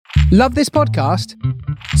Love this podcast?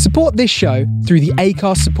 Support this show through the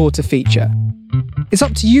Acast supporter feature. It's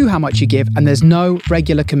up to you how much you give, and there's no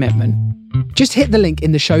regular commitment. Just hit the link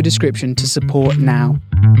in the show description to support now.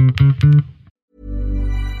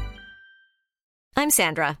 I'm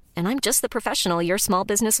Sandra, and I'm just the professional your small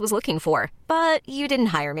business was looking for. But you didn't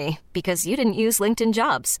hire me because you didn't use LinkedIn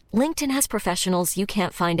Jobs. LinkedIn has professionals you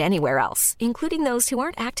can't find anywhere else, including those who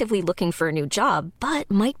aren't actively looking for a new job, but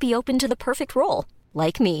might be open to the perfect role,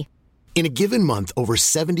 like me. In a given month, over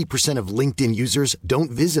 70% of LinkedIn users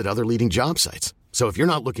don't visit other leading job sites. So if you're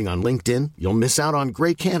not looking on LinkedIn, you'll miss out on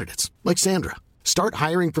great candidates like Sandra. Start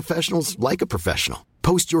hiring professionals like a professional.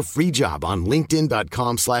 Post your free job on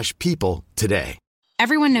linkedin.com/people today.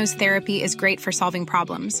 Everyone knows therapy is great for solving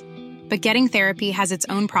problems, but getting therapy has its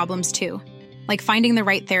own problems too, like finding the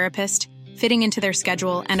right therapist, fitting into their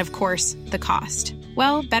schedule, and of course, the cost.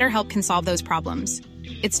 Well, BetterHelp can solve those problems.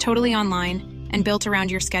 It's totally online and built around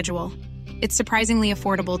your schedule. It's surprisingly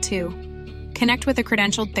affordable too. Connect with a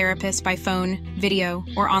credentialed therapist by phone, video,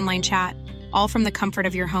 or online chat, all from the comfort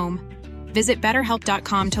of your home. Visit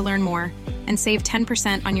BetterHelp.com to learn more and save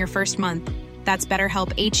 10% on your first month. That's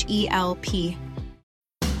BetterHelp, H-E-L-P.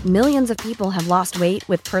 Millions of people have lost weight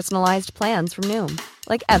with personalized plans from Noom.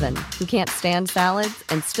 Like Evan, who can't stand salads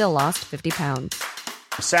and still lost 50 pounds.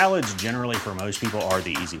 Salads generally for most people are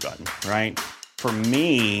the easy button, right? For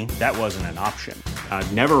me, that wasn't an option. I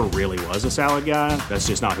never really was a salad guy. That's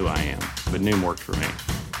just not who I am. But Noom worked for me.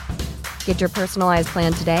 Get your personalized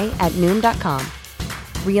plan today at Noom.com.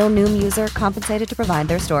 Real Noom user compensated to provide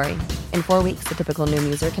their story. In 4 weeks, the typical Noom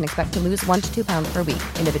user can expect to lose 1 to 2 pounds per week.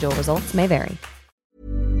 Individual results may vary.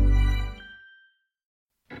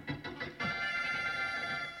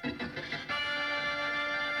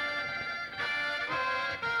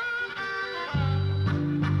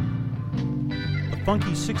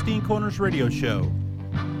 Funky 16 Corners Radio Show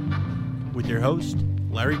with your host,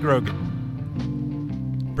 Larry Grogan.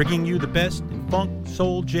 Bringing you the best in funk,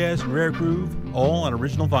 soul, jazz, and rare groove, all on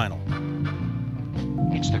original vinyl.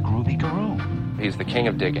 It's the Groovy Guru. He's the king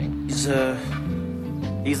of digging. He's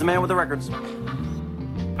the man with the records.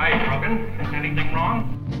 Hi, Grogan. Anything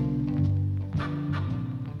wrong?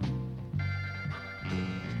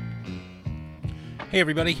 Hey,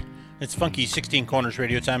 everybody. It's Funky 16 Corners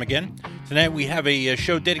Radio time again. Tonight we have a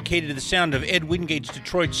show dedicated to the sound of Ed Wingate's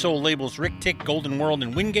Detroit soul labels Rick Tick, Golden World,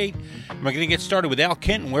 and Wingate. We're going to get started with Al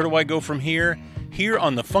Kent and Where Do I Go From Here? Here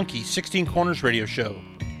on the Funky 16 Corners Radio Show.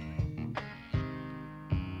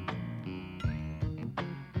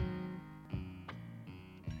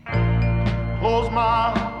 Close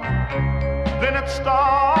my eyes, then it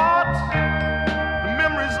starts. The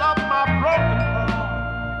memories of my broken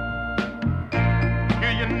heart.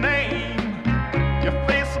 Hear your name, your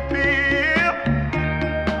face appear.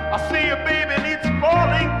 I see a baby needs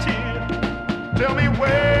falling tears. Tell me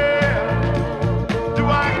where do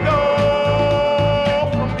I go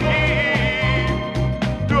from here?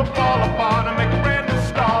 Do I fall apart and make a brand new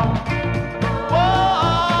start?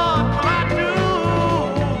 What will I do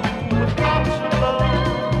without your love?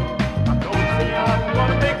 I don't say I'm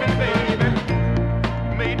gonna make it, baby.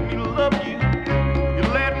 You made me love you. You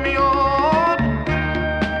led me on.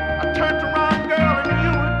 I turned around, girl, and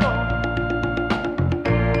you were gone.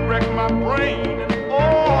 Wrecked my brain and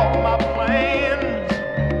all my plans.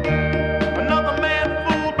 Another man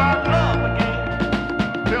fooled by love again.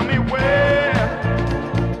 Tell me where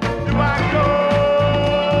do I go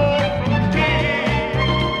from here?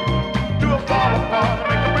 Do I fall apart and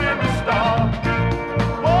make a brand new start?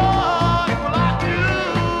 What will I do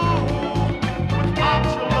without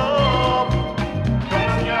your love?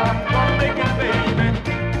 Don't say I'm gonna make it, baby.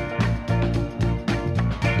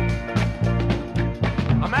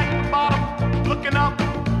 I'm at the bottom, looking up,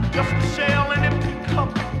 just a shell and empty cup.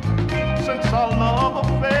 Since our love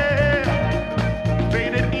affair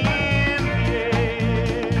faded in the air.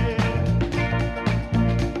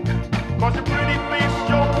 'Cause your pretty face,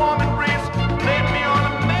 your warm embrace led me on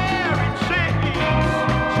a married chase.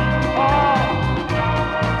 Oh,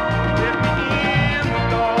 led me in the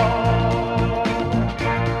dark.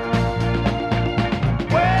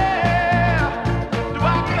 Where do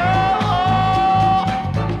I go?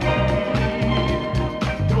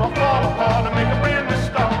 Do I fall apart and make a brand new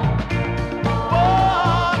start? Oh,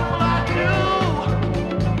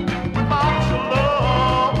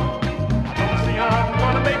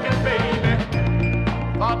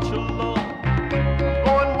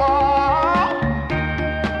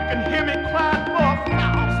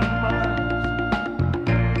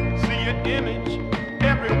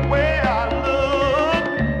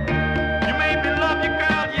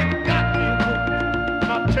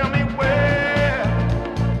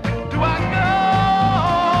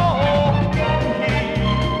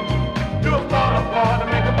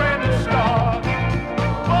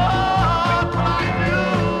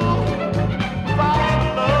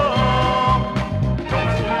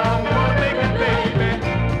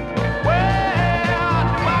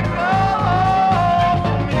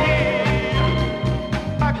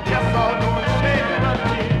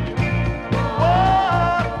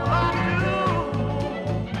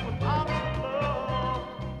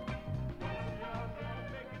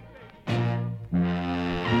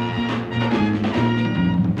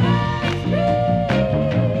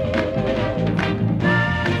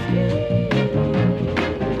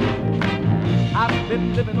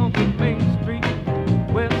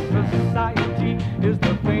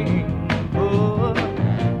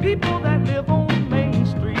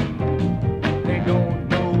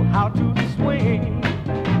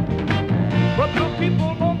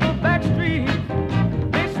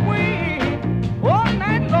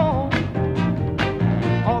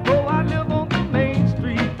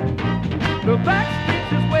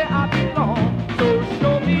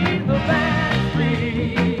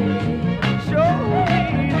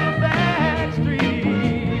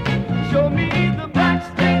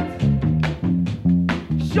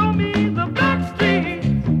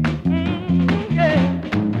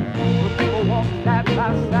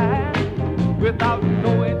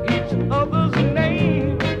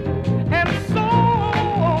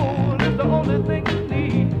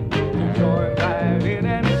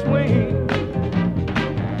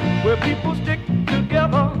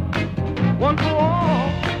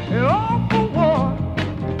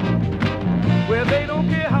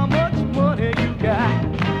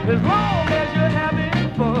 as long as you're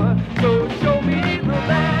having fun. So show me the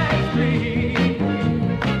back street.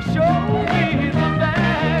 Show me the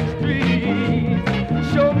back street.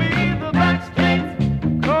 Show me the back street.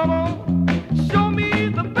 Come on, show me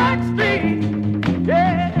the back street.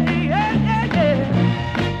 Yeah, yeah, yeah, yeah.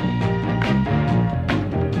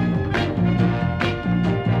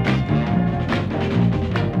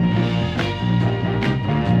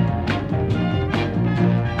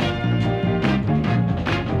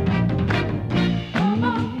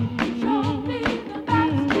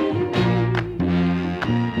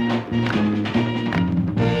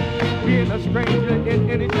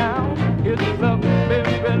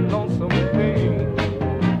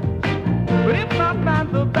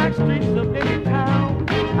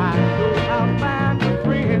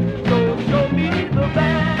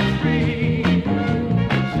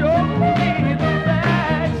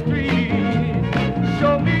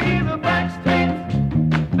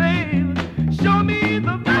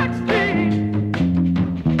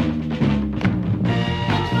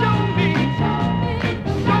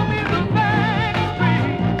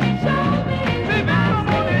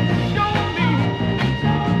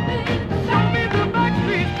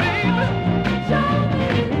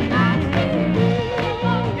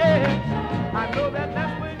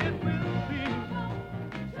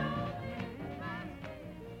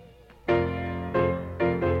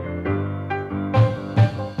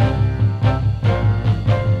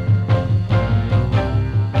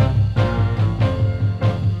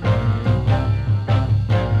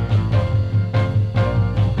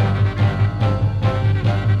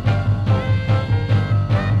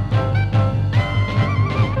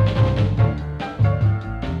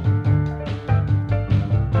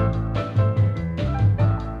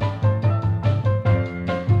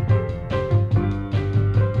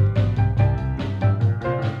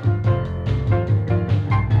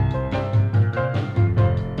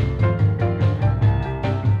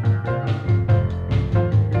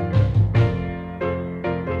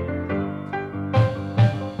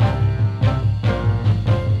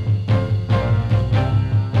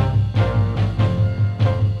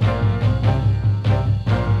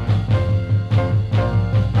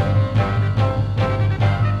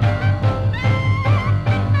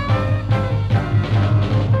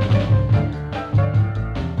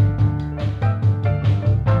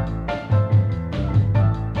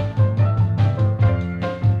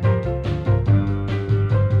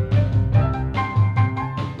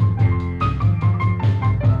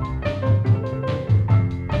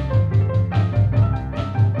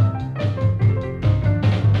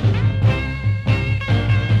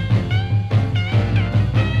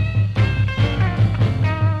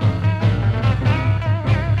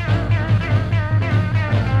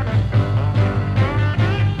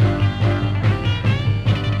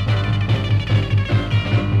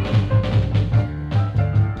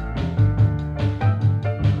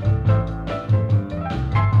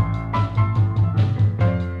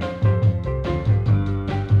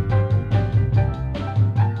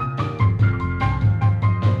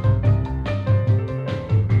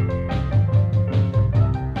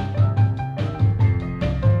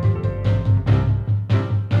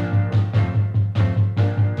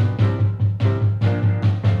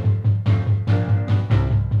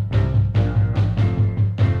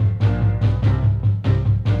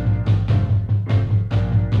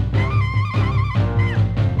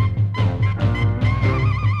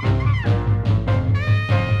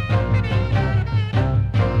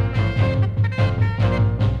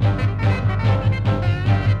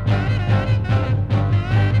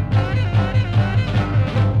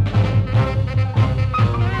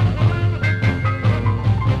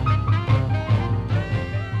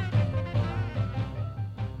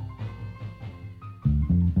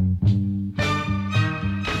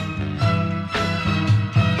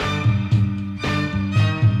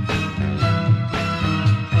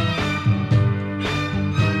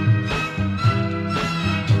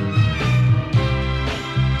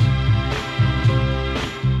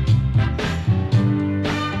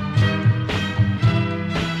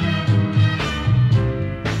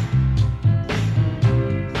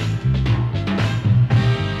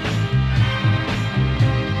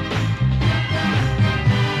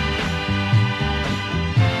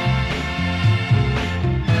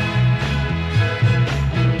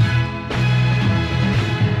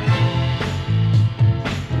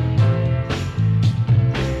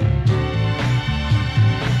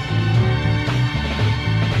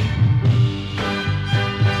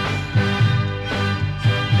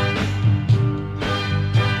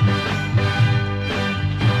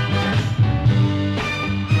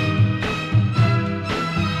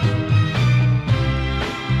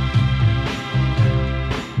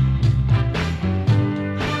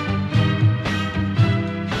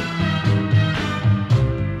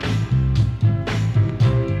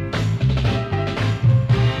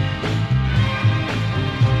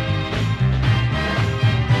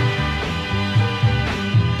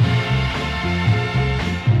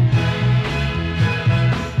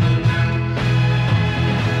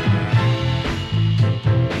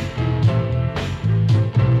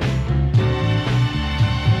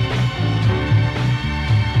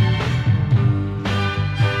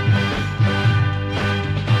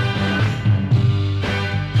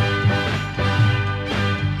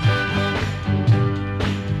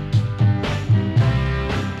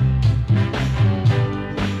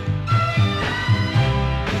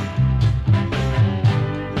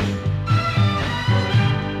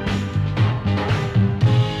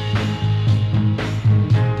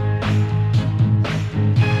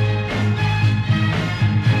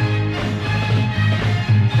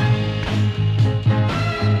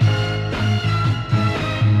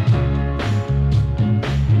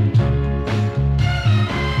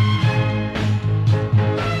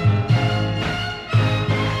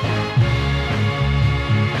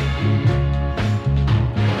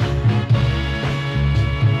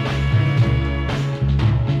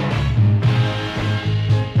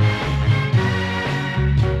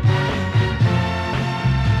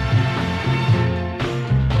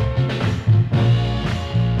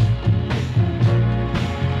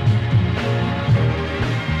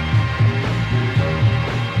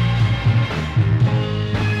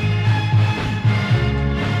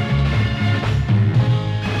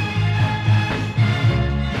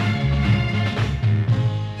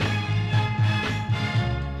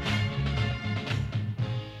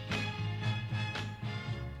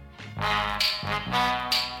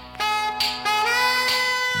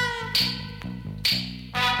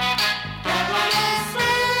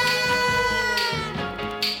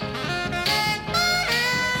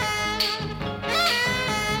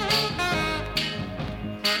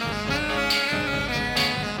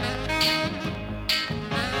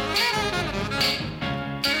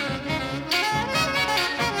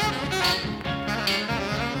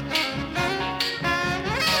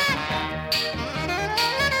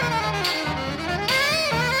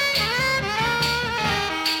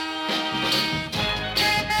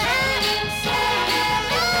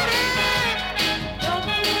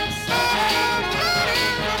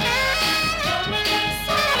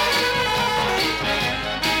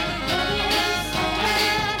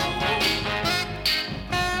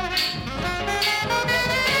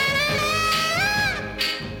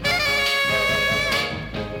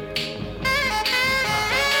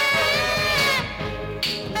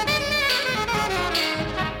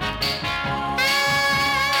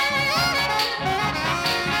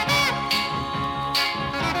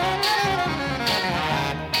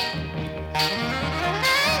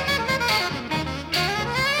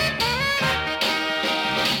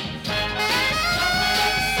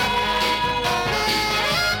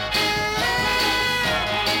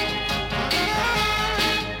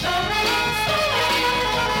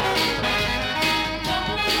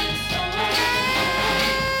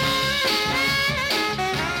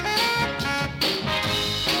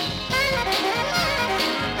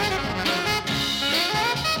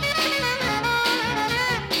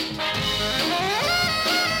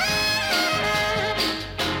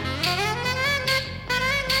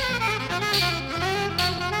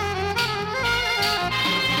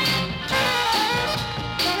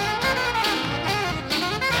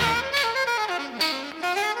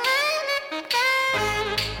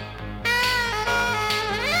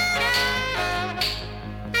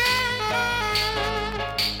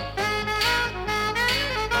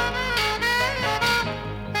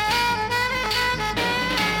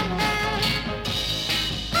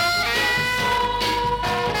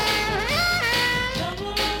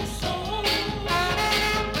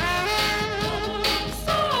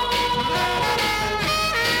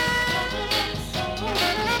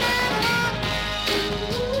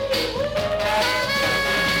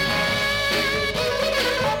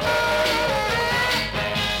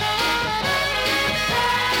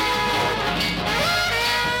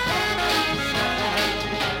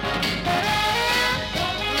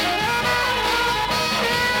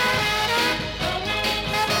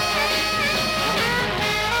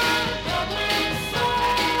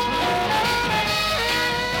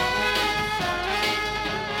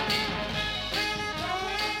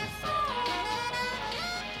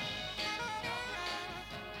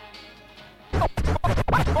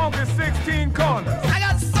 Funky 16 corners. I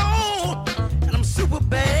got soul, and I'm super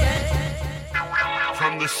bad.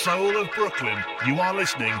 From the soul of Brooklyn, you are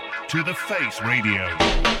listening to The Face Radio.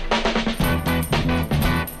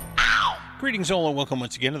 Greetings all and welcome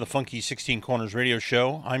once again to the Funky 16 Corners radio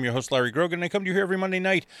show. I'm your host Larry Grogan and I come to you here every Monday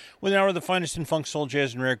night with an hour of the finest in funk, soul,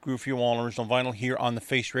 jazz, and rare groove for you all on original vinyl here on the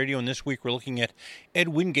Face Radio. And this week we're looking at Ed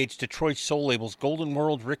Wingate's Detroit soul labels, Golden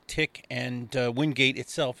World, Rick Tick, and Wingate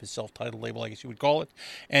itself, his self-titled label I guess you would call it.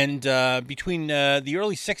 And between the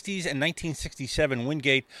early 60s and 1967,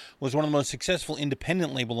 Wingate was one of the most successful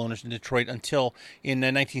independent label owners in Detroit until in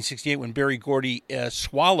 1968 when Berry Gordy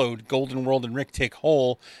swallowed Golden World and Rick Tick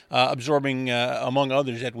whole, absorbing among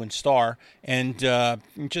others, Edwin Starr, and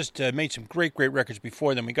just made some great records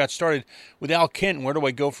before them. We got started with Al Kent, and Where Do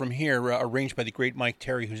I Go From Here, arranged by the great Mike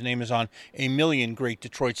Terry, whose name is on a million great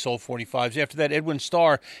Detroit Soul 45s. After that, Edwin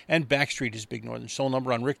Starr and Backstreet, his big Northern Soul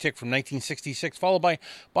number on Rick Tick from 1966, followed by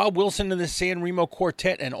Bob Wilson and the San Remo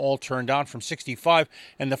Quartet and All Turned On from 65.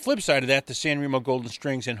 And the flip side of that, the San Remo Golden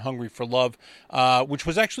Strings and Hungry for Love, which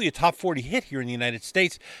was actually a top 40 hit here in the United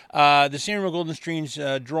States. The San Remo Golden Strings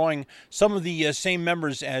drawing some of the same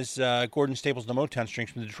members as Gordon Staples and the Motown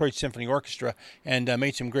Strings from the Detroit Symphony Orchestra, and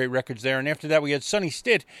made some great records there. And after that, we had Sonny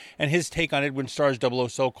Stitt and his take on Edwin Starr's 00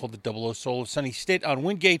 Soul, called the 00 Soul of Sonny Stitt on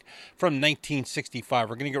Wingate from 1965.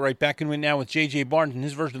 We're going to get right back into it now with J.J. Barnes and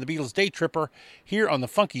his version of the Beatles' Day Tripper here on the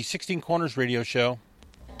Funky 16 Corners radio show.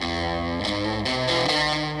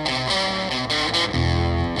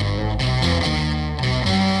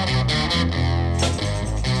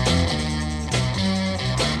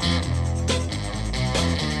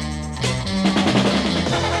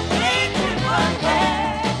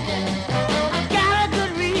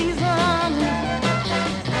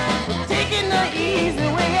 Taking the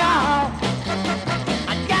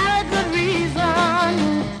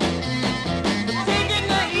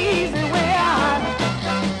easy way out.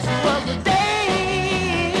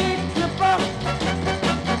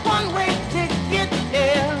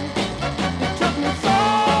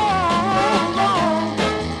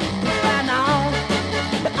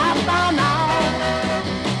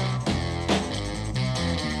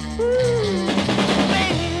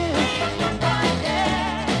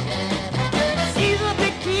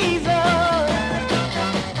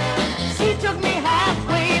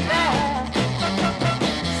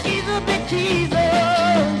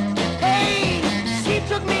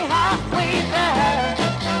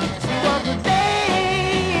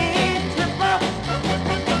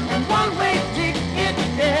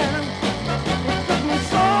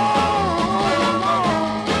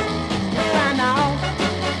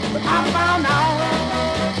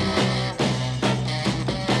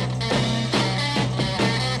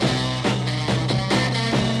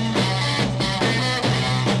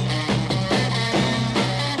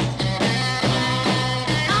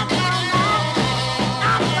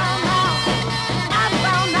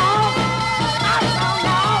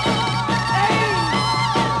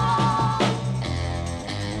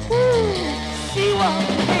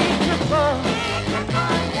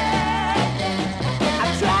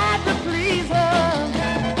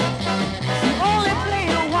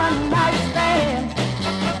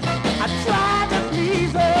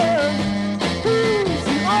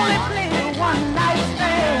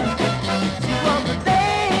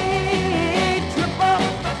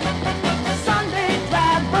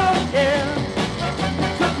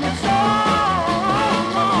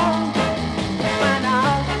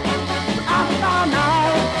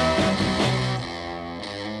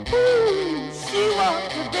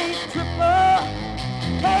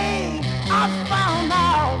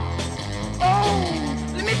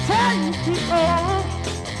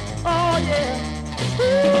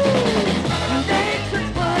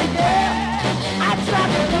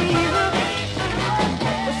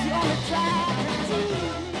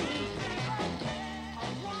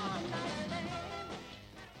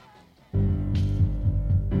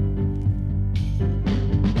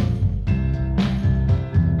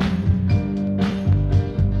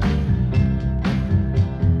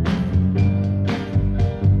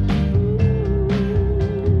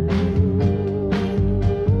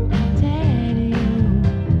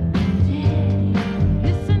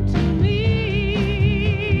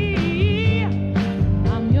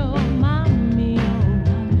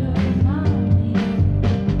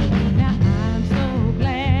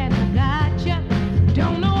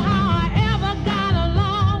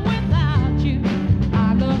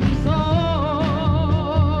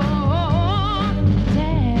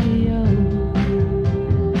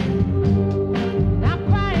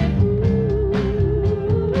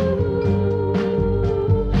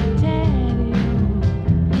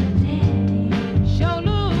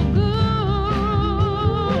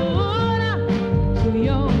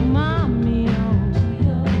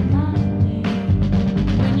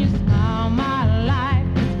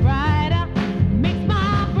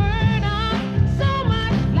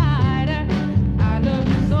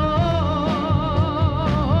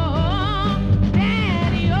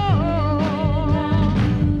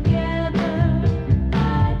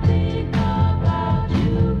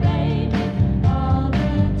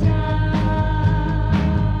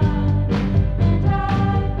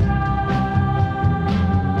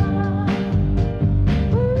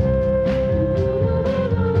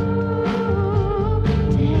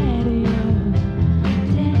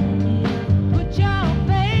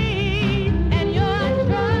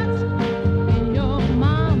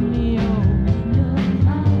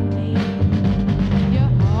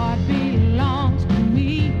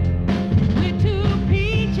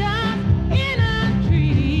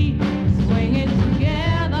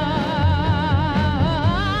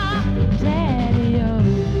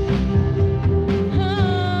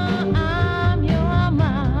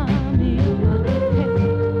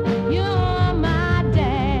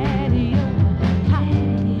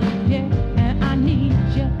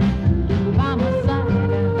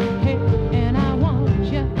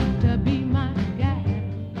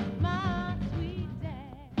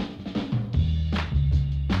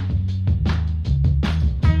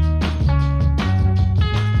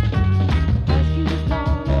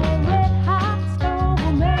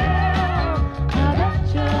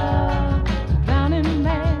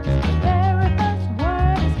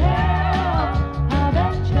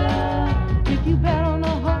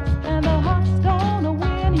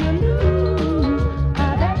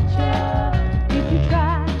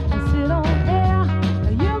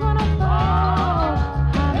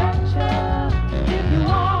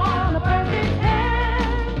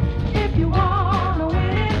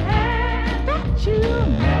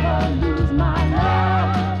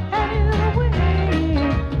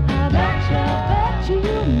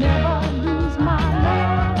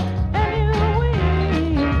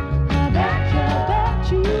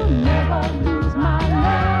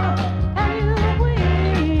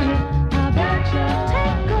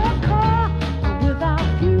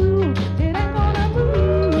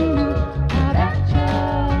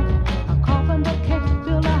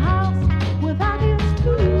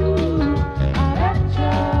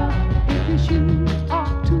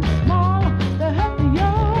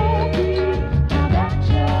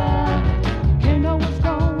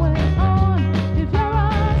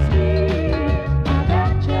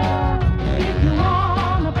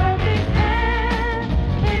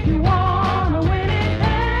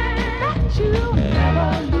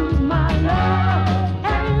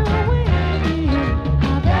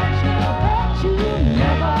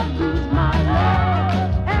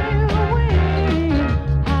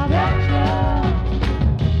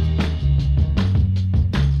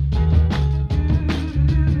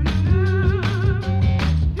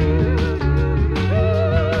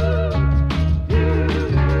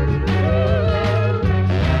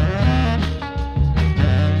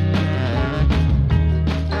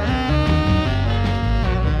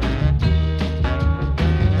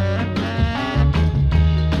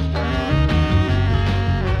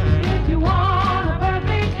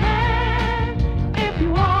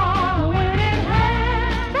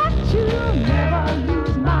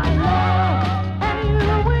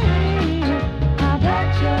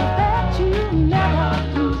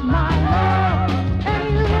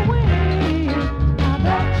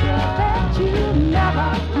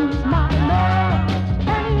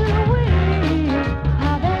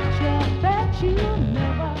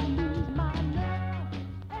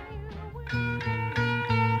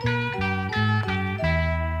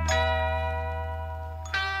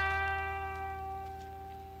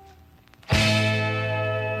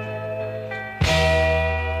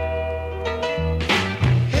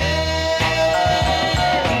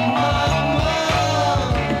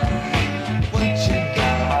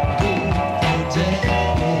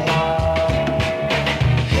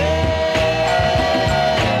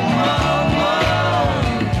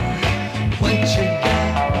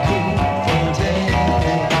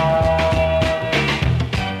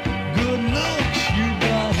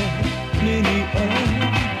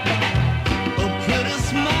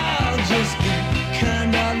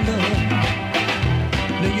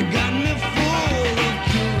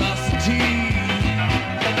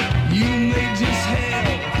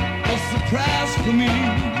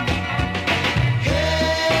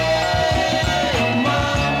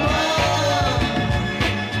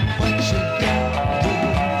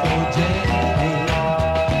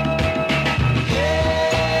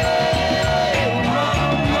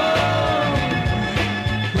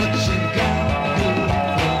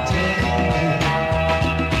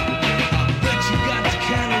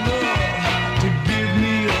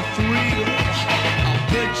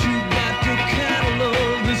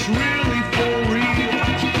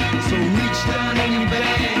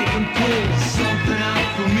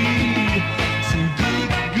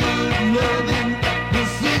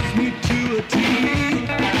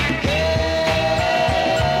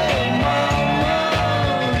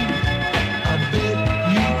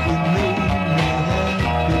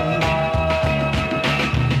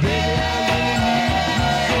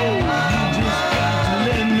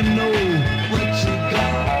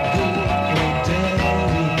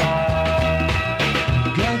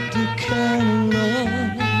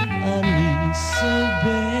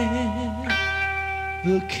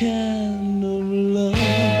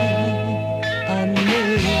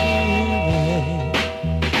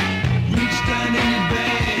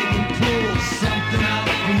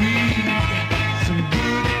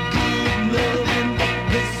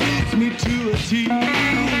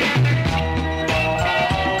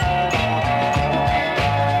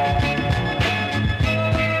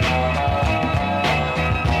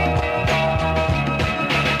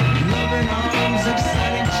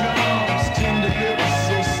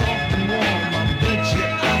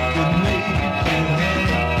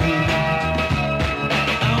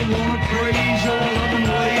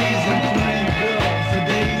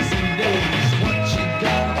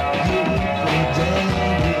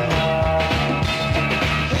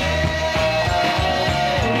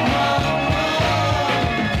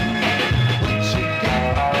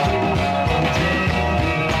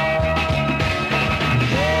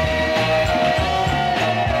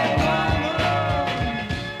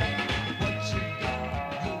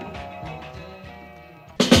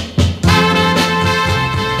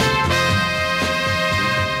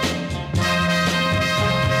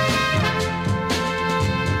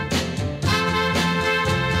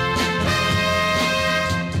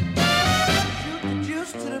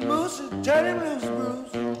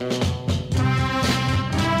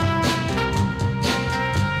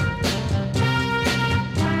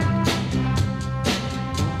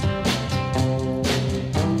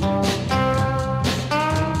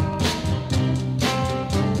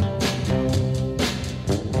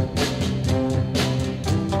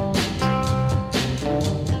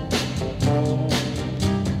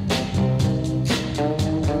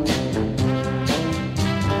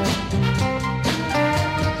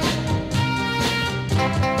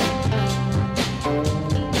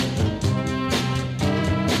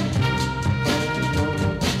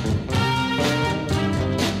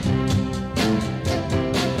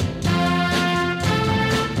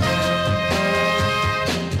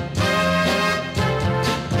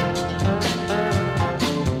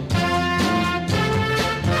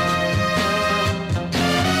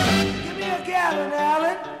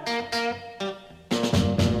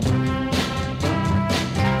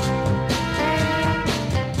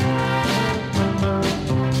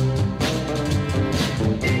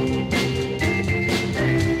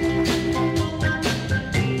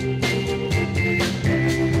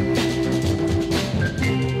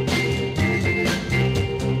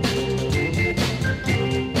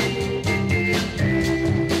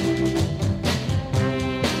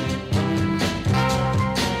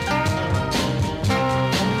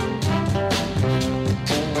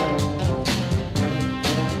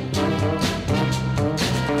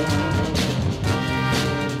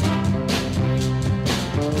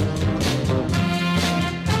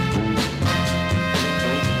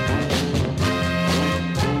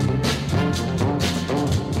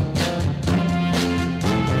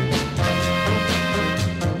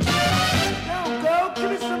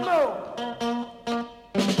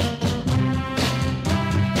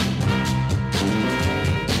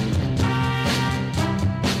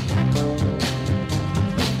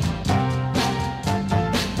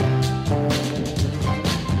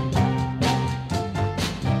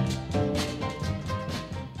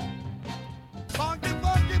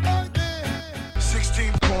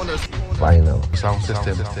 final sound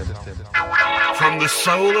system. From the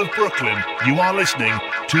soul of Brooklyn, you are listening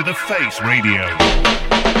to The Face Radio.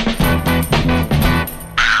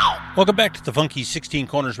 Welcome back to the Funky 16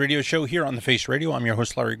 Corners Radio Show here on The Face Radio. I'm your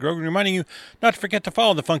host, Larry Grogan, reminding you not to forget to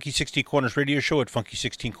follow the Funky 16 Corners Radio Show at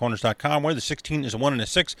funky16corners.com, where the 16 is a 1 and a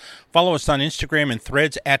 6. Follow us on Instagram and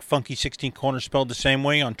Threads at Funky16Corners, spelled the same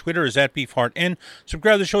way. On Twitter is at BeefHeartN.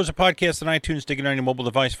 Subscribe to the show as a podcast on iTunes, dig it on your mobile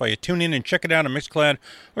device via TuneIn, and check it out on Mixcloud,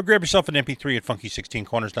 or grab yourself an MP3 at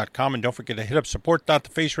funky16corners.com. And don't forget to hit up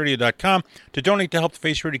support.thefaceradio.com to donate to help The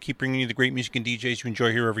Face Radio keep bringing you the great music and DJs you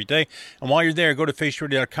enjoy here every day. And while you're there, go to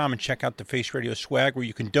faceradio.com and check out the Face Radio swag, where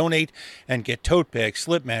you can donate and get tote bags,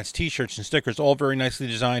 slip mats, t-shirts, and stickers, all very nicely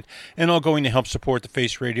designed, and all going to help support the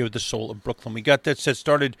Face Radio, the soul of Brooklyn. We got that set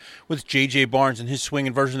started with J.J. Barnes and his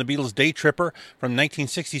swinging version of the Beatles' Day Tripper from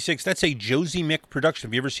 1966. That's a Josie Mick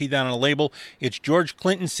production. If you ever see that on a label, it's George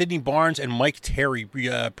Clinton, Sidney Barnes, and Mike Terry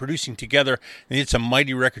producing together. They did some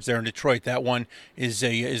mighty records there in Detroit. That one is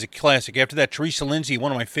a classic. After that, Teresa Lindsay,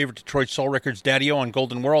 one of my favorite Detroit soul records, Daddy-O on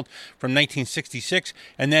Golden World from 1966,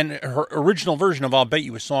 and then her original version of I'll Bet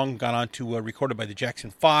You a Song got on to recorded by the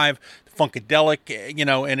Jackson 5, the Funkadelic,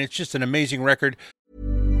 and it's just an amazing record.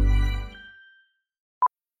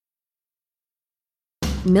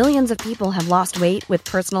 Millions of people have lost weight with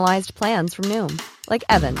personalized plans from Noom, like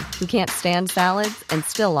Evan, who can't stand salads and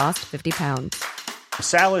still lost 50 pounds.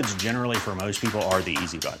 Salads generally for most people are the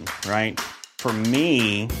easy button, right? For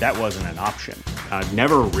me, that wasn't an option. I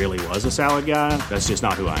never really was a salad guy. That's just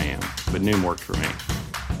not who I am. But Noom worked for me.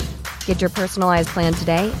 Get your personalized plan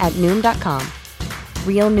today at Noom.com.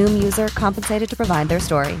 Real Noom user compensated to provide their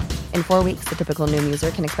story. In 4 weeks, the typical Noom user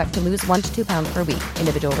can expect to lose 1 to 2 pounds per week.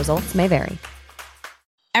 Individual results may vary.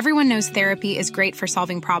 Everyone knows therapy is great for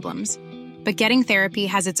solving problems, but getting therapy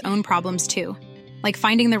has its own problems too, like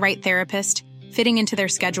finding the right therapist, fitting into their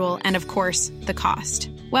schedule, and of course, the cost.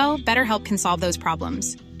 Well, BetterHelp can solve those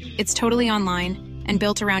problems. It's totally online and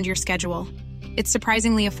built around your schedule. It's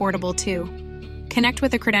surprisingly affordable too. Connect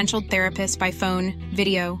with a credentialed therapist by phone,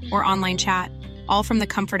 video, or online chat, all from the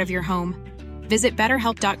comfort of your home. Visit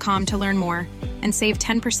BetterHelp.com to learn more and save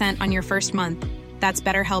 10% on your first month. That's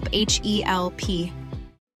BetterHelp, H-E-L-P.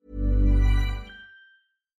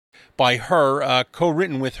 By her,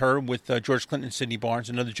 co-written with her, with George Clinton and Sidney Barnes,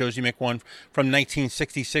 another Josie Mick one from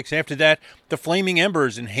 1966. After that, The Flaming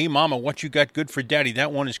Embers and Hey Mama, What You Got Good for Daddy.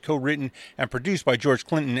 That one is co-written and produced by George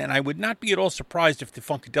Clinton, and I would not be at all surprised if the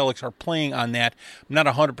Funkadelics are playing on that. I'm not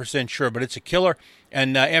 100% sure, but it's a killer.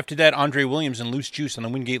 And after that, Andre Williams and Loose Juice on the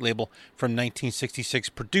Wingate label from 1966,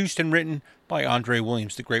 produced and written by Andre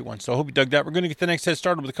Williams, the great one. So I hope you dug that. We're going to get the next set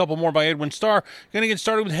started with a couple more by Edwin Starr. Going to get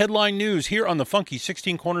started with headline news here on the Funky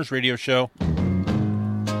 16 Corners Radio Show.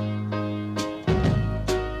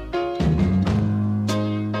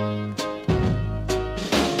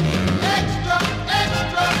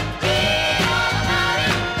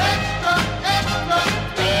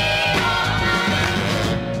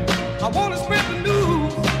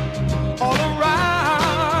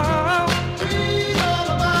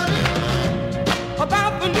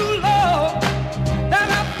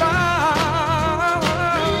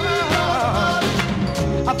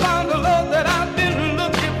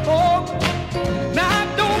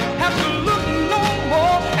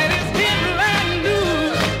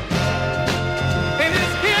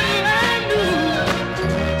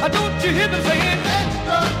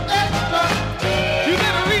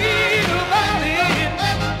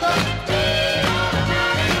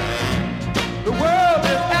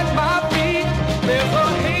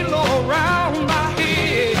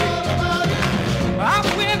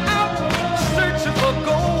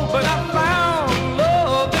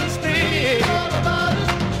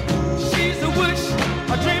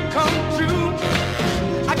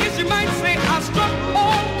 I guess you might say I struck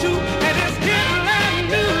on two, and it's getting like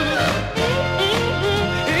new.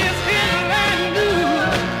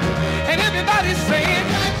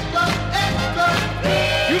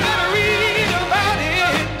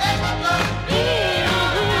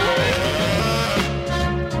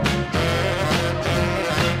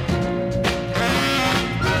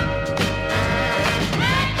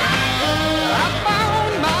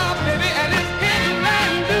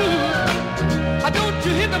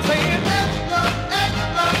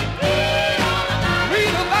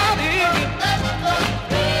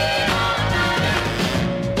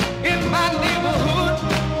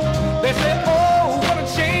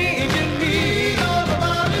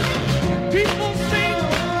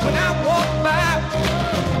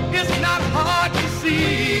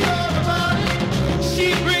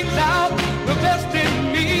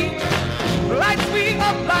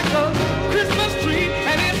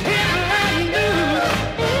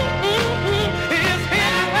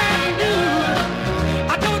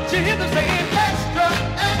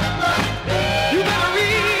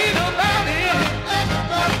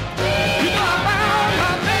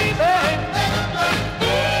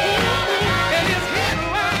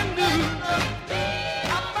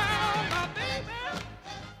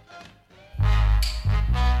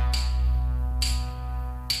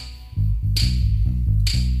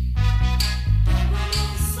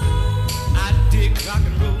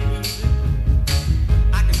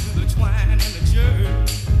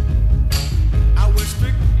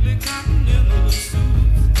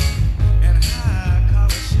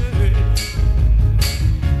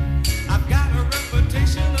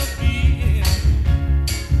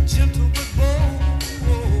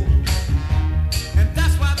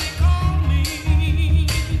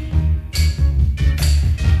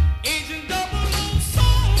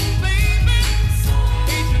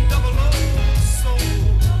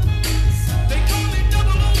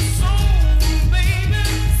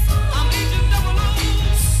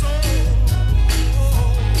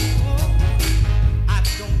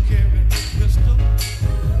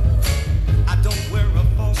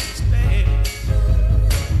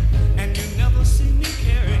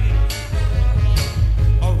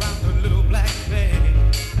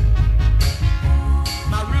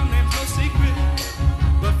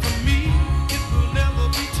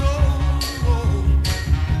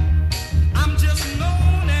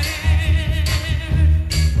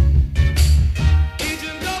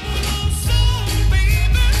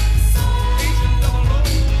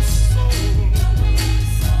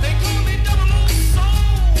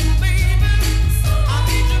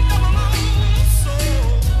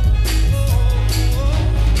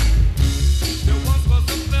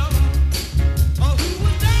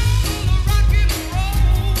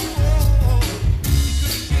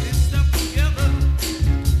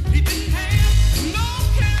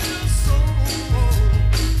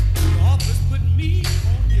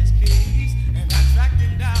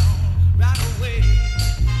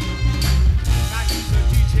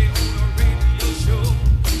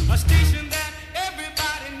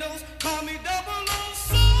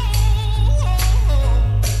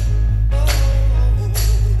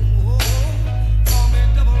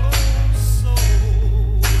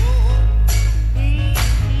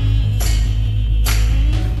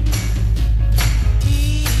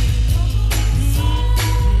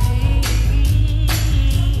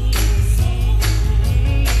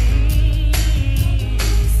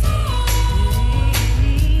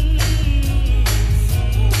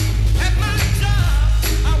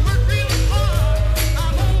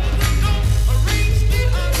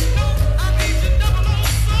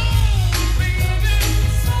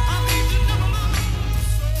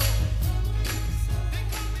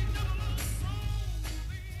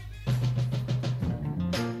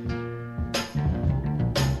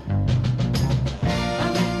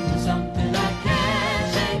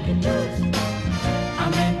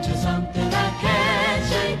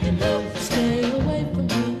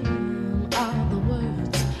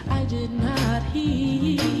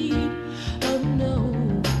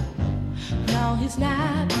 he's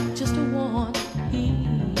not just a want,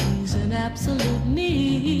 he's an absolute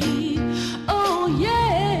need. Oh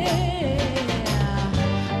yeah,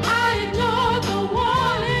 I ignored the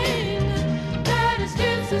warning that his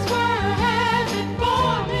chances were having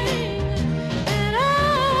forming, and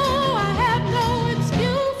oh, I have no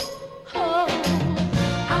excuse. Oh,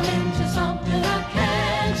 I'm into something I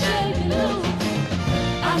can't shake it loose.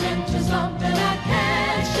 I'm into something I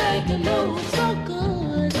can't shake it loose. So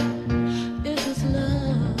good is this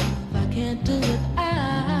love, I can't do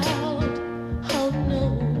without. Oh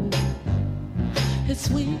no, his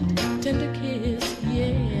sweet, tender kiss,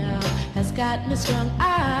 yeah, has got me strung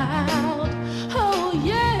out. Oh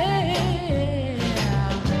yeah,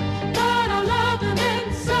 but I love him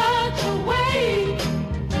in such a way,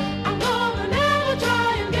 I'm gonna never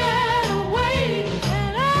try and get away.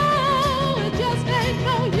 And oh, it just ain't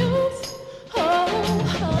no use. Oh,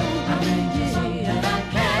 I'm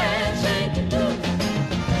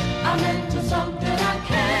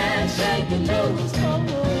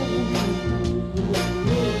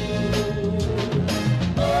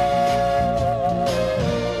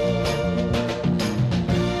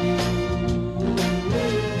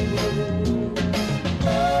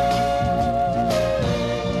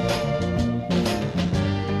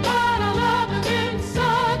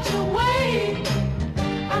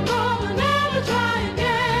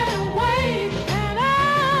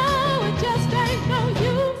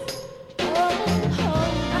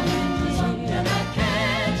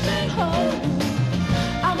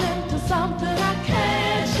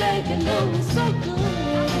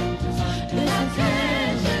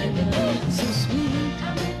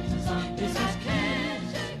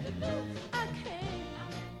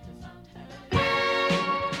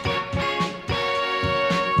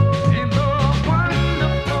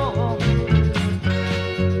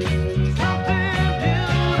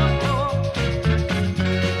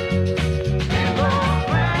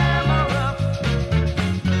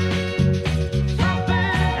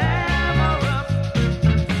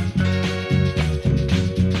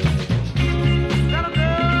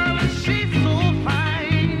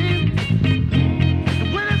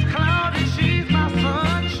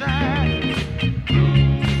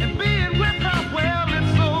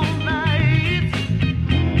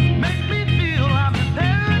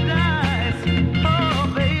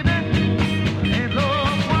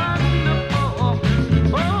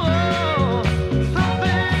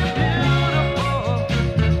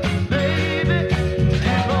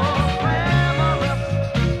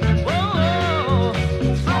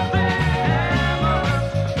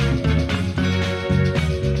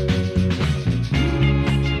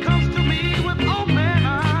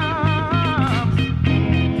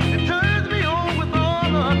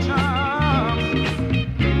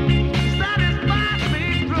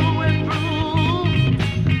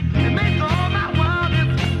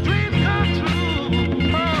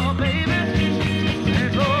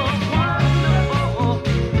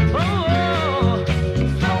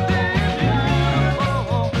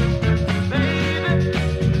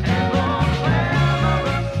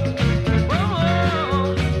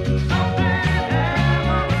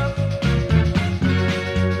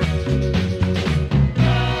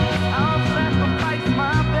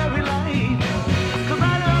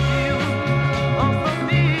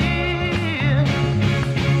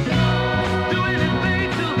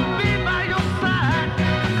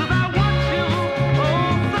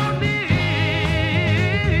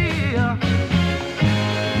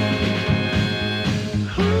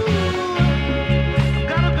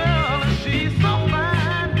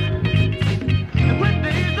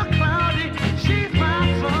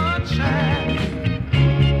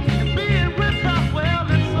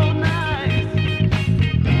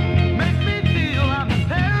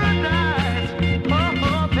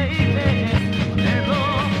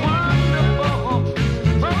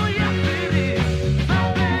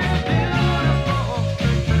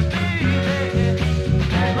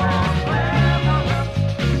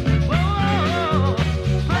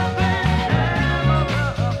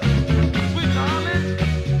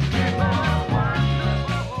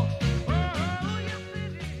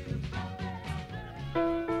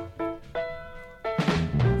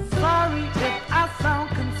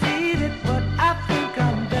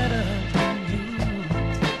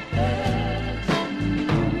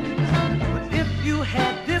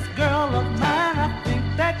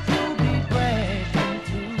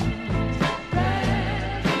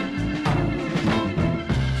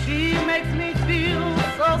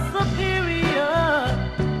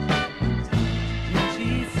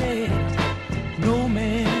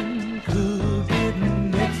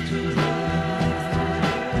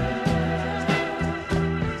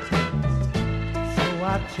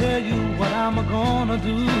tell you what I'm gonna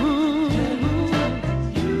do.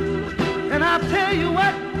 And I'll tell you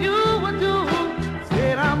what you would do.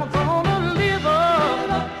 Said I'm gonna live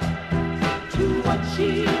up to what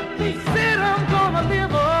she thinks. Said I'm gonna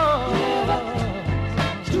live up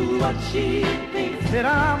to what she thinks. Said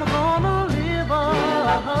I'm gonna live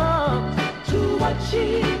up to what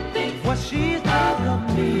she thinks. What she thought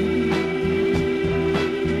of me.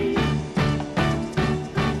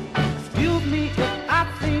 Excuse me if I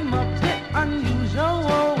seem a bit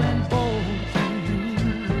unusual and bold to you.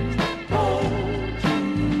 Bold to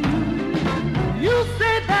you. You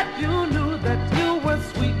said that you knew that you were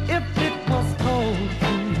sweet if it was told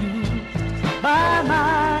to you by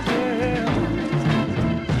my girl.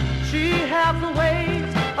 She has a way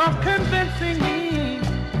of convincing me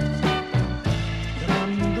that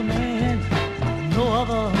I'm the man no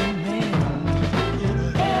other man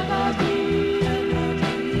could ever be.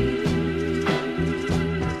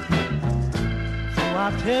 So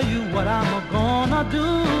I'll tell you what I'm gonna do.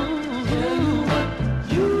 Tell you what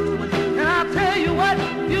you would do. And I'll tell you what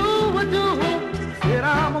you would do. Said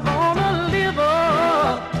I'm gonna live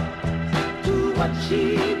up to what she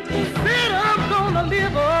thinks. Said I'm gonna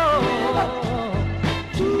live up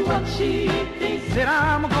to what she thinks. Said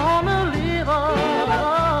I'm gonna live up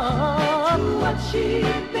to what she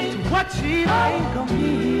thinks. To what she think of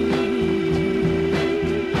me.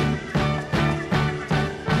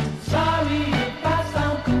 Sorry if I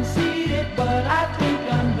sound conceited, but I think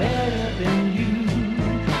I'm better than you.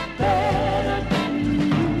 Better than you.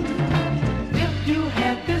 If you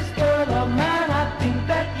had this girl of mine, I think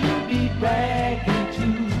that you'd be bragging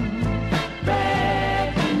too.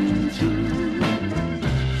 Bragging too.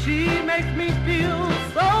 She makes me feel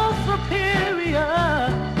so superior.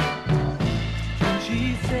 And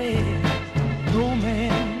she said, no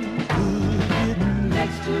man could get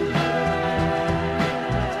next to her.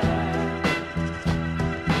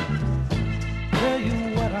 Tell you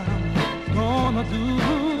what I'm gonna do.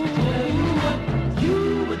 Tell you what you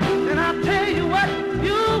would do. And I'll tell you what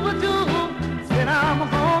you would do. Said I'm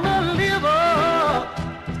gonna live up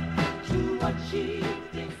to what she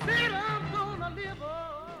thinks. Said I'm gonna live up.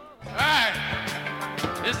 All right,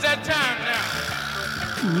 it's that time now.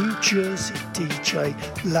 New Jersey DJ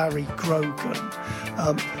Larry Grogan,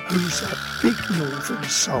 who's a big Northern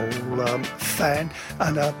Soul fan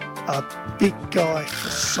and a big guy for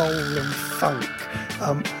soul and funk,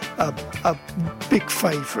 a big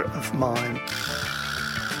favourite of mine.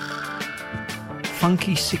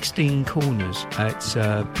 Funky 16 Corners. It's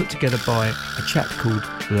put together by a chap called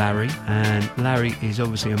Larry, and Larry is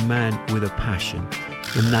obviously a man with a passion.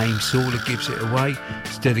 The name sort of gives it away.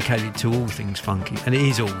 It's dedicated to all things funky, and it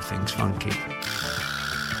is all things funky.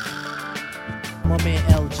 My man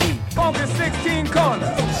LG. Funky 16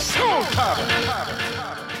 Corners. Showtime.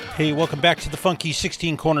 Hey, welcome back to the Funky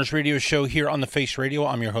 16 Corners radio show here on The Face Radio.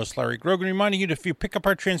 I'm your host, Larry Grogan, reminding you that if you pick up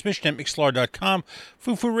our transmission at Mixlr.com,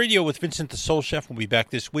 Foo Radio with Vincent the Soul Chef will be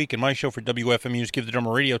back this week, and my show for WFMU's Give the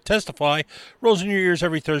Drummer Radio, Testify, rolls in your ears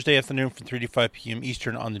every Thursday afternoon from 3 to 5 p.m.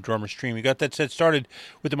 Eastern on the Drummer Stream. We got that set started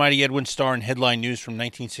with the Mighty Edwin Starr and Headline News from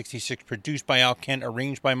 1966, produced by Al Kent,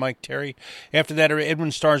 arranged by Mike Terry. After that,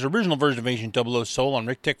 Edwin Starr's original version of Asian 00 Soul on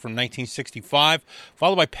Rick Tick from 1965,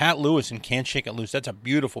 followed by Pat Lewis and Can't Shake It Loose. That's a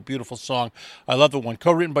beautiful, beautiful song. I love the one.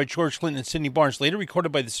 Co-written by George Clinton and Sidney Barnes, later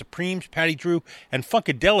recorded by the Supremes, Patty Drew, and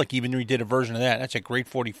Funkadelic even redid a version of that. That's a great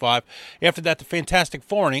 45. After that, the Fantastic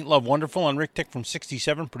Four and Ain't Love Wonderful on Rick Tick from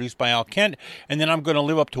 67, produced by Al Kent. And then I'm Gonna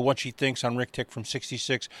Live Up to What She Thinks on Rick Tick from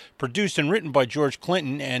 66, produced and written by George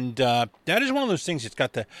Clinton. And that is one of those things that's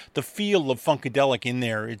got the feel of Funkadelic in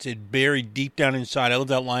there. It's buried deep down inside. I love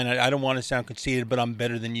that line. I don't want to sound conceited, but I'm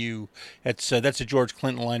better than you. That's a George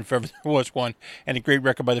Clinton line, if ever there was one. And a great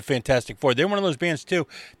record by the Fantastic Four. They're one of those bands too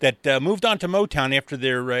that moved on to Motown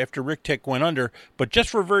after Rick Tick went under, but just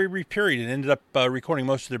for a very brief period, and ended up recording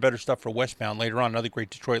most of their better stuff for Westbound later on, another great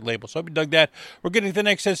Detroit label. So I hope you dug that. We're getting the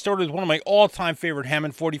next set started with one of my all-time favorite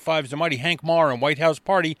Hammond 45s, the mighty Hank Marr and White House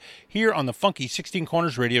Party, here on the Funky 16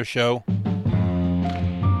 Corners radio show.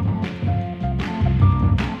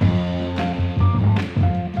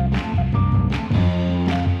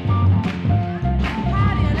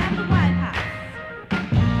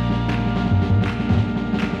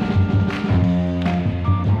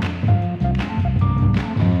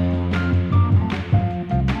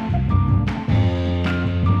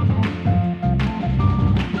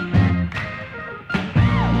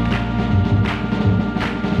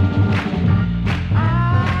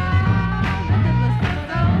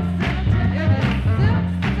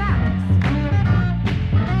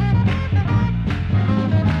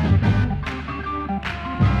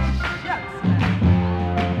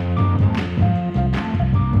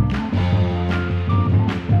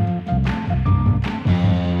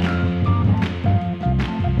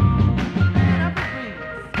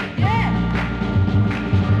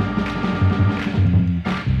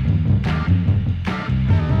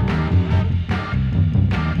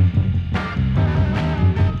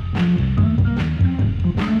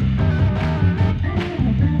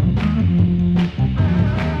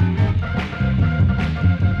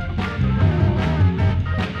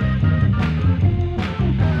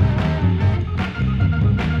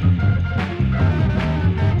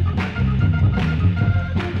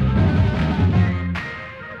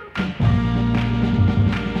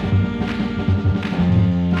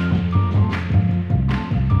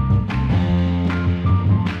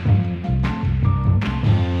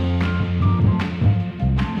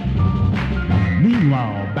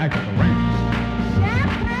 Meanwhile, back at the ranch.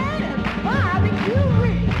 Champagne and barbecue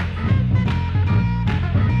ribs.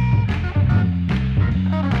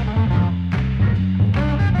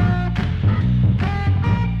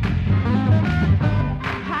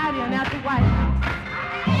 Partying at the White House.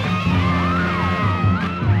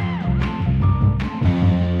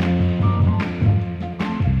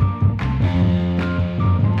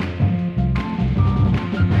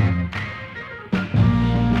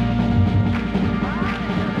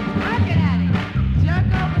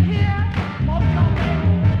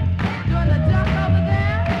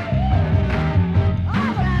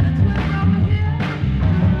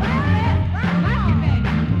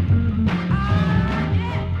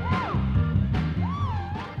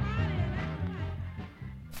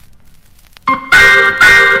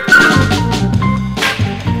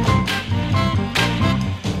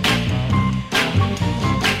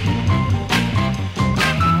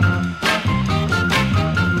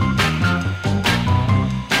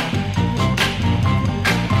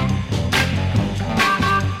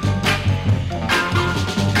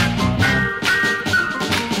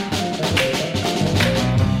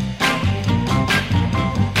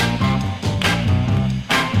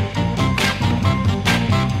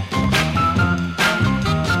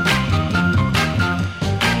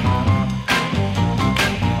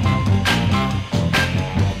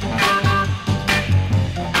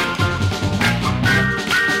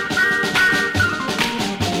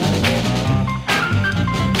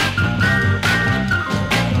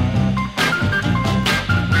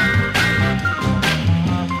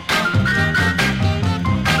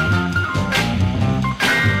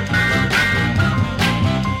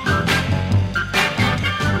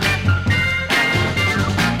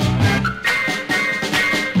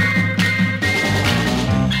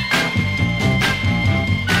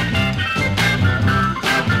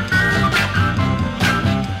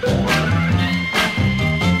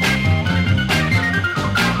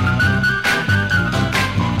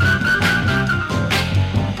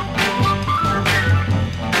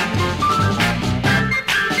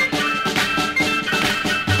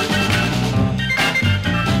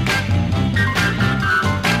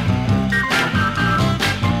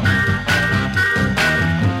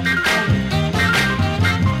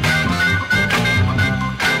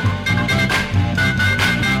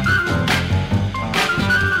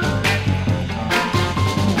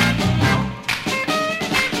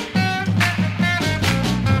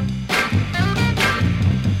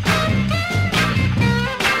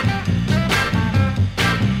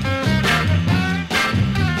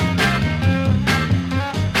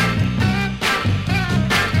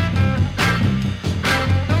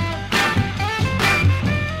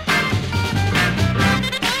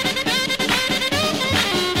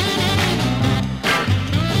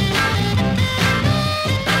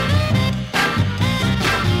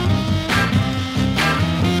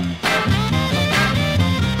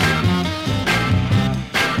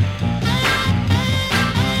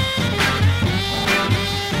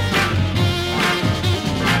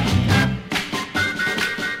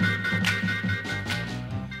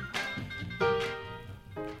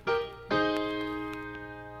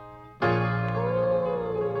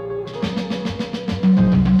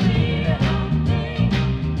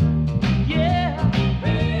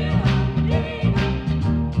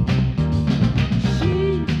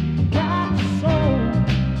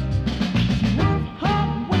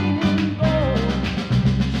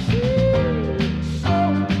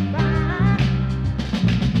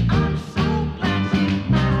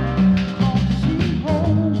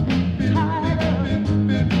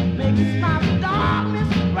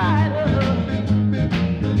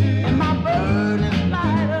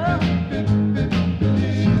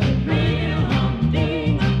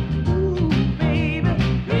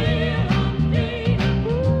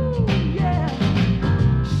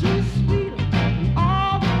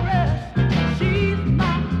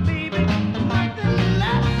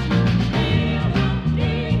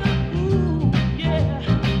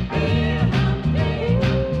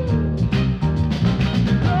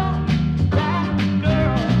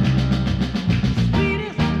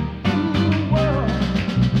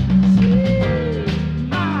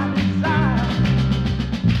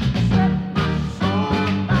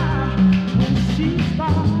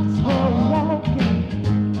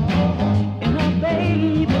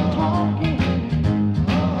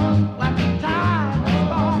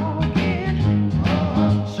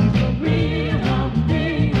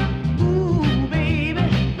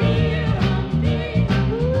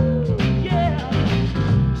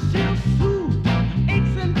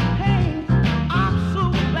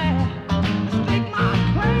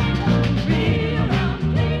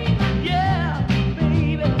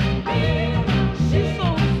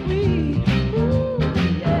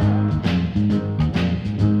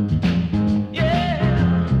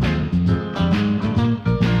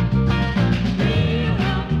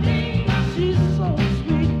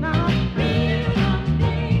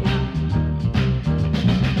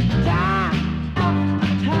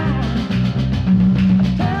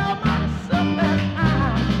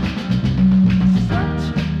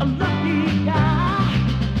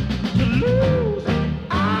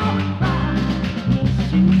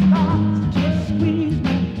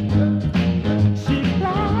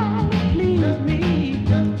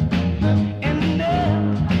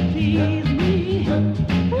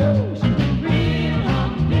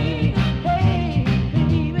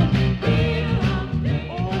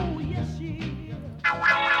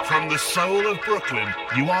 of Brooklyn,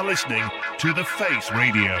 you are listening to The Face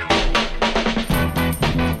Radio.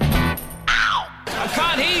 I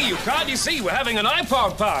can't hear you. Can't you see? We're having an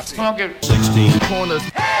iPod party. Okay. 16 corners.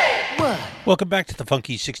 Welcome back to the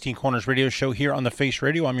Funky 16 Corners radio show here on The Face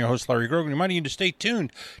Radio. I'm your host, Larry Grogan, reminding you to stay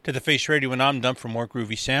tuned to The Face Radio when I'm done for more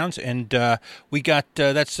groovy sounds. And we got,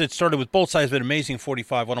 it started with Both Sides of an Amazing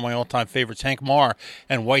 45, one of my all-time favorites, Hank Marr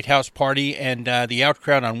and White House Party, and The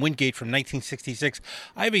Outcrowd on Wingate from 1966.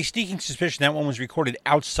 I have a sneaking suspicion that one was recorded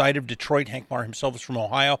outside of Detroit. Hank Marr himself is from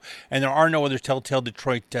Ohio, and there are no other Telltale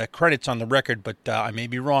Detroit credits on the record, but I may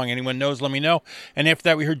be wrong. Anyone knows, let me know. And after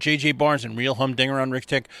that, we heard J.J. Barnes and Real Humdinger on Rick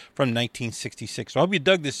Tick from 1966. So I hope you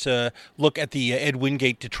dug this look at the Ed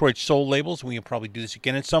Wingate Detroit Soul labels. We will probably do this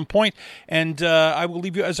again at some point. And I will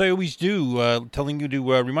leave you, as I always do, telling you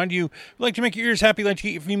to remind you, we like to make your ears happy, like to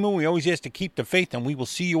get your feet moving. We always ask to keep the faith, and we will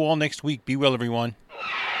see you all next week. Be well, everyone.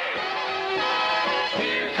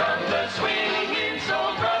 Here come the swinging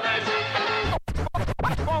soul brothers.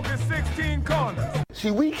 Funky 16 corners.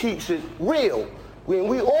 See, we keeps it real.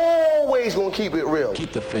 We always gonna keep it real.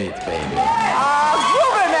 Keep the faith, baby.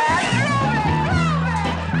 Groovy, man.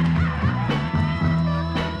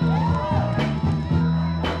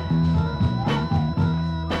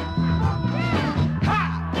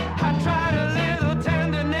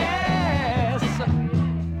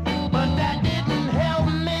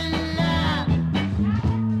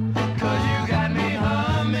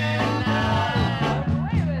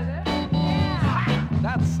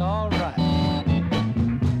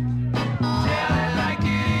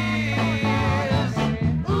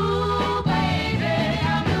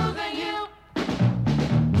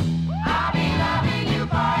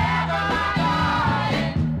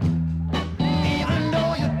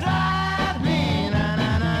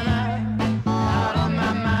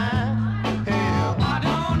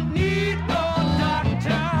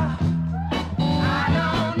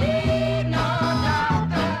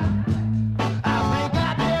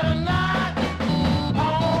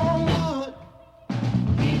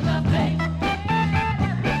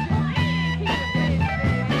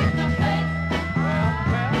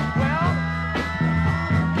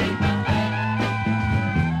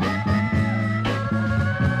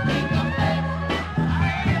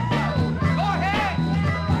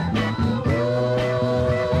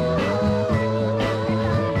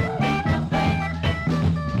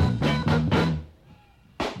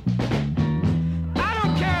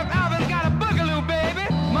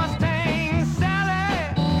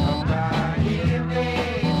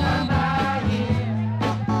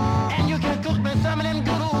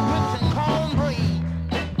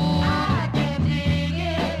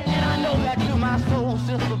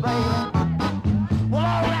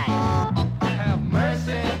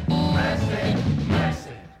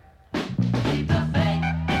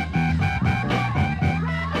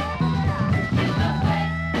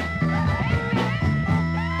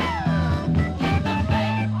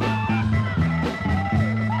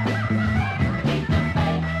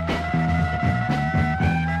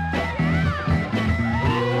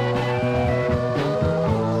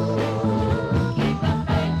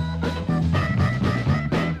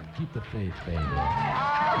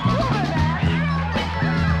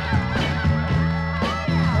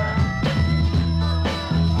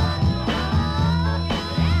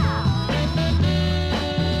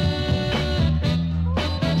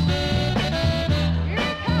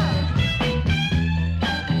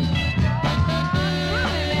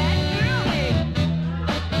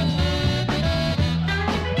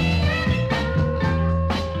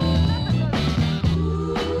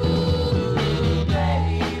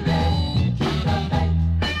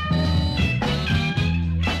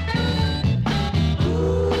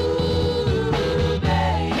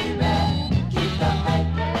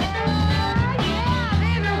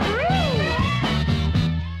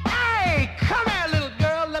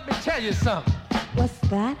 You something. What's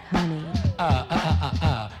that, honey?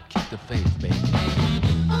 Keep the faith, baby.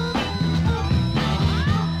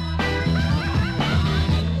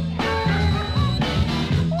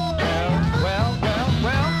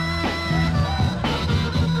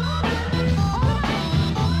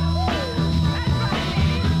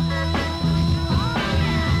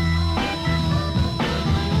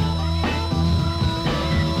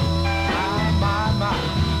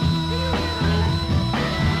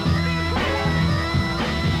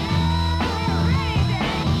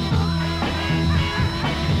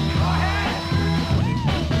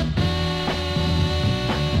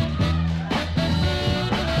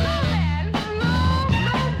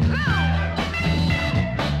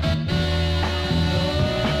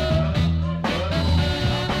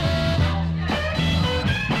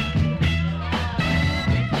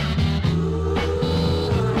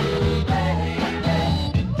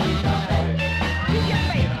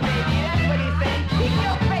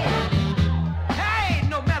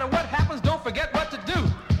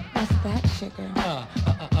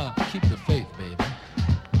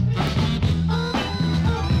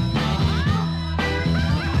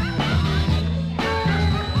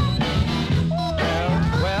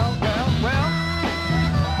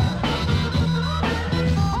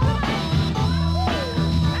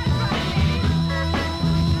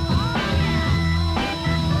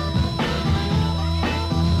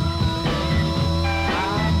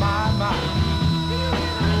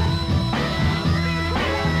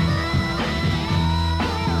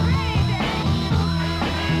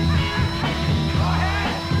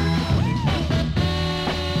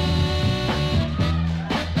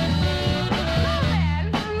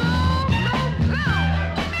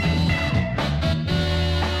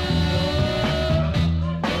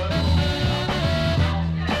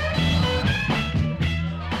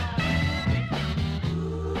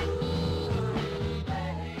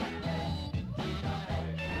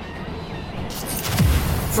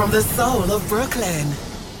 From the soul of Brooklyn,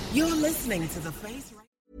 you're listening to The Face.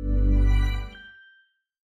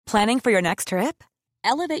 Planning for your next trip?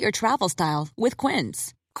 Elevate your travel style with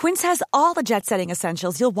Quince. Quince has all the jet-setting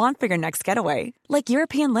essentials you'll want for your next getaway, like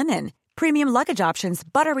European linen, premium luggage options,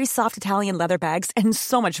 buttery soft Italian leather bags, and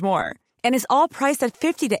so much more. And is all priced at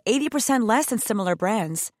 50 to 80% less than similar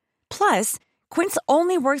brands. Plus, Quince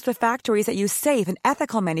only works with factories that use safe and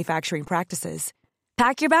ethical manufacturing practices.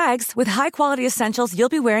 Pack your bags with high-quality essentials you'll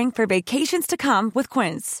be wearing for vacations to come with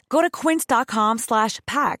Quince. Go to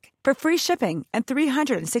quince.com/pack for free shipping and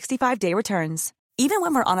 365-day returns. Even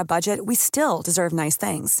when we're on a budget, we still deserve nice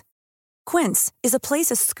things. Quince is a place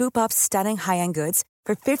to scoop up stunning high-end goods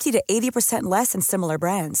for 50 to 80% less than similar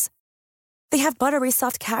brands. They have buttery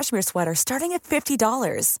soft cashmere sweaters starting at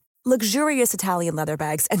 $50, luxurious Italian leather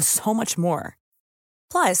bags, and so much more.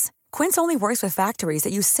 Plus, Quince only works with factories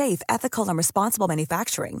that use safe, ethical, and responsible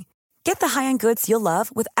manufacturing. Get the high-end goods you'll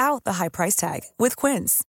love without the high price tag with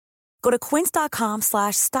Quince. Go to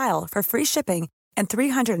quince.com/style for free shipping and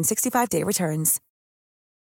 365-day returns.